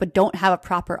moved, but don't have a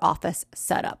proper office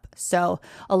set up. So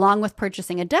along with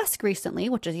purchasing a desk recently,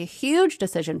 which is a huge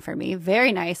decision for me,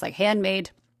 very nice, like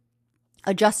handmade,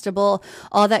 adjustable,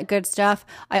 all that good stuff.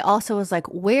 I also was like,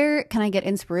 where can I get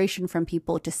inspiration from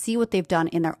people to see what they've done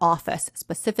in their office?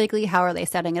 Specifically, how are they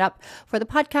setting it up for the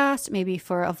podcast, maybe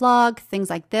for a vlog,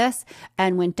 things like this,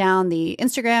 and went down the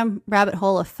Instagram rabbit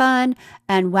hole of fun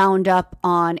and wound up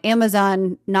on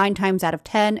Amazon 9 times out of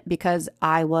 10 because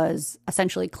I was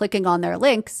essentially clicking on their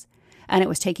links and it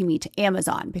was taking me to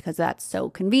Amazon because that's so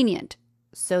convenient.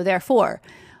 So therefore,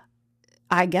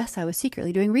 I guess I was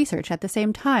secretly doing research at the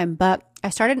same time, but I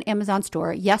started an Amazon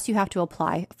store. Yes, you have to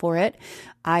apply for it.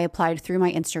 I applied through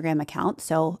my Instagram account.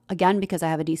 So again, because I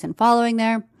have a decent following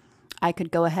there, I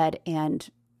could go ahead and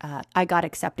I got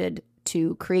accepted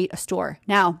to create a store.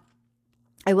 Now,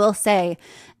 I will say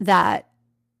that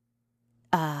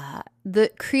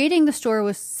creating the store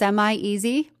was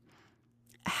semi-easy.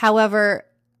 However,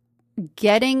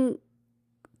 getting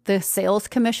the sales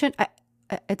commission,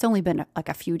 it's only been like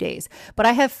a few days, but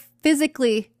I have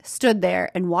physically stood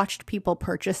there and watched people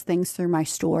purchase things through my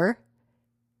store.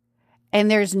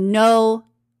 And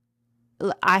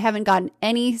I haven't gotten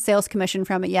any sales commission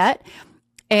from it yet.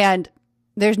 And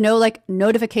there's no like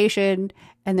notification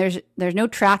and there's no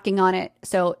tracking on it.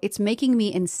 So it's making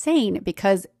me insane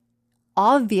because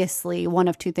obviously one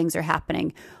of two things are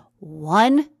happening.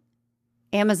 One,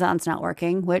 Amazon's not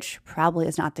working, which probably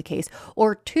is not the case.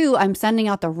 Or two, I'm sending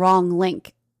out the wrong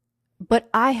link. But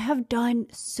I have done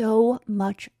so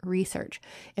much research.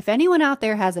 If anyone out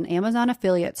there has an Amazon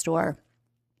affiliate store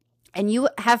and you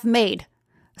have made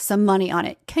some money on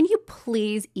it, can you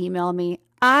please email me?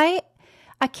 I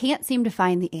can't seem to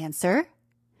find the answer.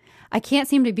 I can't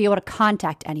seem to be able to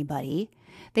contact anybody.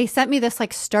 They sent me this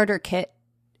like starter kit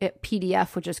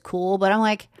PDF, which is cool, but I'm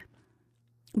like,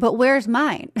 but where's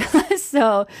mine?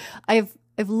 So I've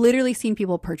literally seen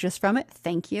people purchase from it.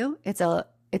 Thank you. It's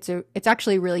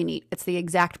actually really neat. It's the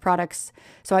exact products.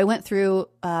 So I went through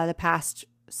the past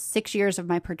 6 years of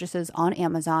my purchases on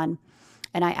Amazon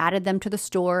and I added them to the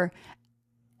store,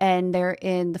 and they're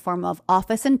in the form of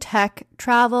office and tech,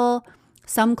 travel,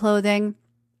 some clothing,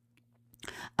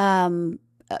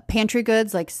 pantry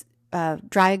goods, like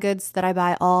dry goods that I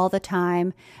buy all the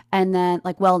time, and then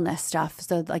like wellness stuff.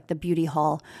 So like the beauty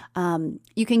haul.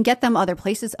 You can get them other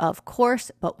places, of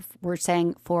course, but we're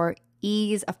saying for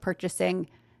ease of purchasing,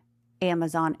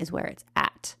 Amazon is where it's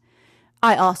at.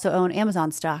 I also own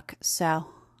Amazon stock, so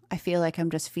I feel like I'm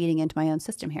just feeding into my own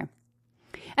system here.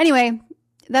 Anyway,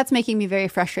 that's making me very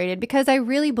frustrated because I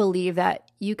really believe that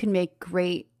you can make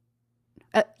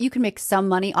some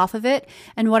money off of it.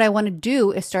 And what I want to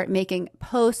do is start making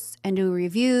posts and do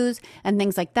reviews and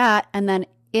things like that. And then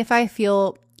if I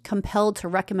feel compelled to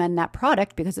recommend that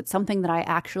product because it's something that I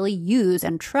actually use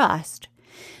and trust,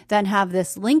 then have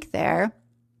this link there.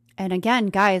 And again,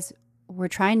 guys, we're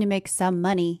trying to make some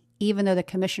money, even though the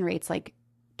commission rate's like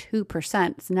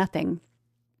 2%. It's nothing.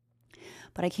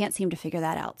 But I can't seem to figure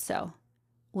that out. So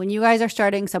when you guys are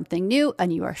starting something new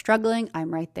and you are struggling,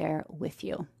 I'm right there with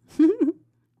you.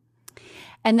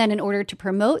 And then in order to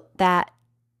promote that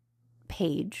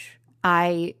page,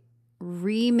 I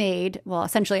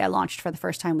essentially I launched for the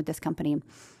first time with this company,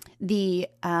 the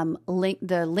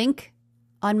link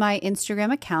on my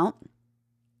Instagram account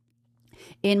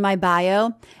in my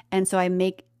bio. And so I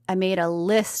made a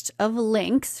list of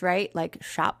links, right? Like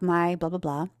shop my blah, blah,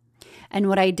 blah. And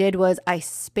what I did was I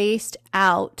spaced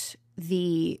out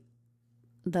the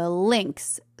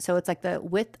links. So it's like the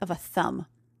width of a thumb.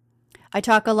 I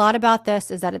talk a lot about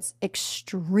this, is that it's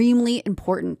extremely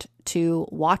important to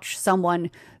watch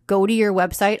someone go to your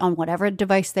website on whatever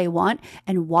device they want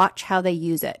and watch how they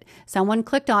use it. Someone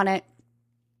clicked on it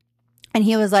and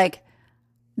he was like,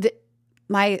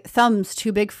 my thumb's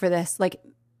too big for this. Like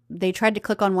they tried to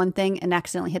click on one thing and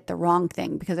accidentally hit the wrong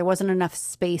thing because there wasn't enough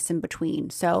space in between.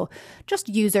 So just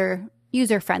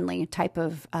user-friendly type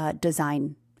of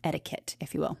design etiquette,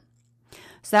 if you will.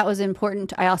 So that was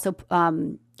important. I also,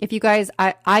 if you guys,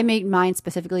 I made mine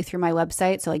specifically through my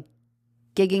website. So like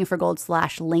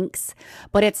giggingforgold/links,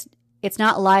 but it's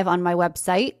not live on my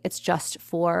website. It's just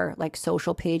for like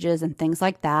social pages and things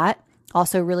like that.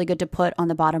 Also really good to put on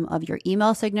the bottom of your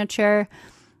email signature.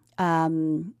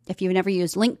 If you've never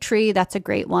used Linktree, that's a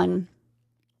great one.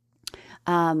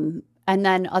 And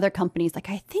then other companies, like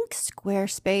I think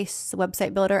Squarespace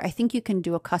website builder, I think you can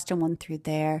do a custom one through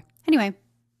there. Anyway,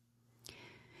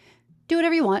 do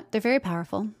whatever you want. They're very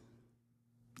powerful.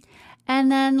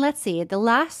 And then let's see, the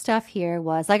last stuff here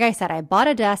was, like I said, I bought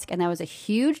a desk and that was a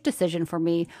huge decision for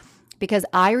me because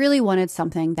I really wanted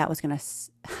something that was going to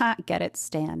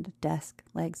stand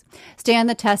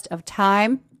the test of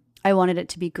time. I wanted it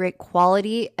to be great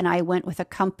quality, and I went with a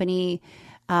company.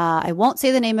 I won't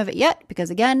say the name of it yet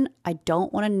because, again, I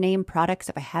don't want to name products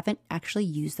if I haven't actually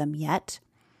used them yet.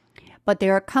 But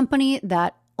they're a company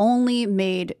that only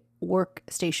made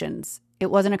workstations. It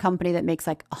wasn't a company that makes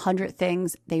like 100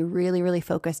 things. They really, really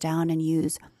focus down and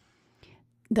use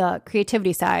the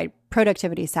creativity side,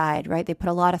 productivity side, right? They put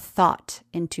a lot of thought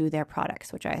into their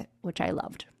products, which I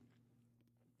loved.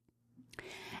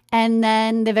 And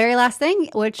then the very last thing,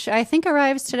 which I think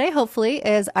arrives today, hopefully,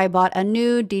 is I bought a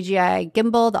new DJI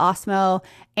gimbal, the Osmo,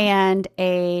 and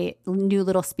a new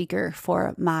little speaker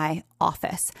for my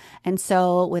office. And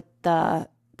so with the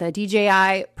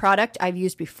DJI product I've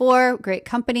used before, great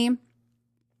company.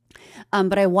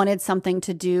 But I wanted something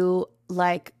to do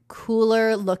like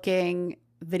cooler looking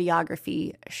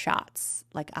videography shots.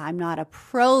 Like I'm not a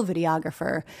pro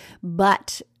videographer,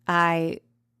 but I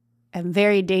am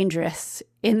very dangerous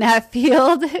in that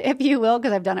field, if you will,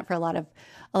 because I've done it for a lot of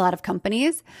a lot of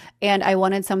companies. And I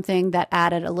wanted something that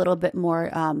added a little bit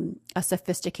more a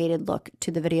sophisticated look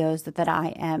to the videos that I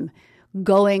am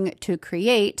going to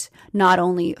create, not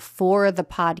only for the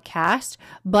podcast,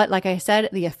 but like I said,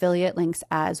 the affiliate links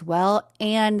as well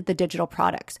and the digital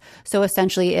products. So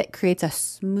essentially it creates a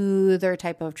smoother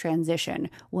type of transition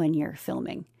when you're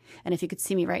filming. And if you could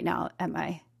see me right now at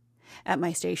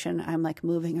my station, I'm like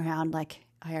moving around like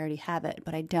I already have it,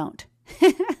 but I don't.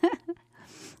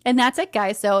 And that's it,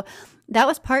 guys. So that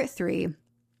was part 3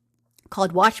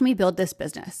 called Watch Me Build This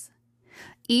Business.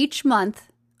 Each month,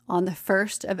 on the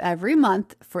first of every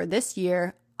month for this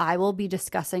year, I will be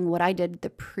discussing what I did the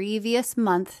previous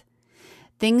month,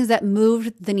 things that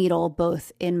moved the needle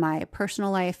both in my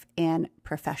personal life and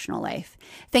professional life.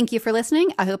 Thank you for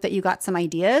listening. I hope that you got some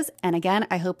ideas. And again,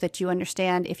 I hope that you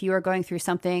understand if you are going through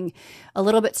something a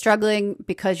little bit struggling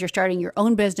because you're starting your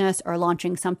own business or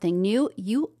launching something new,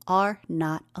 you are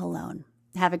not alone.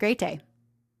 Have a great day.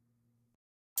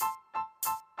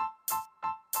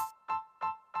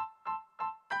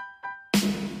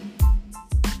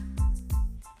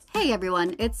 Hey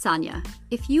everyone, it's Sonia.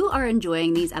 If you are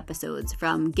enjoying these episodes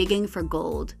from Gigging for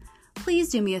Gold, please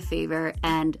do me a favor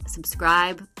and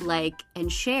subscribe, like,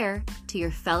 and share to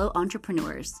your fellow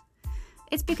entrepreneurs.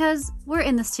 It's because we're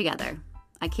in this together.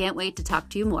 I can't wait to talk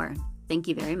to you more. Thank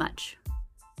you very much.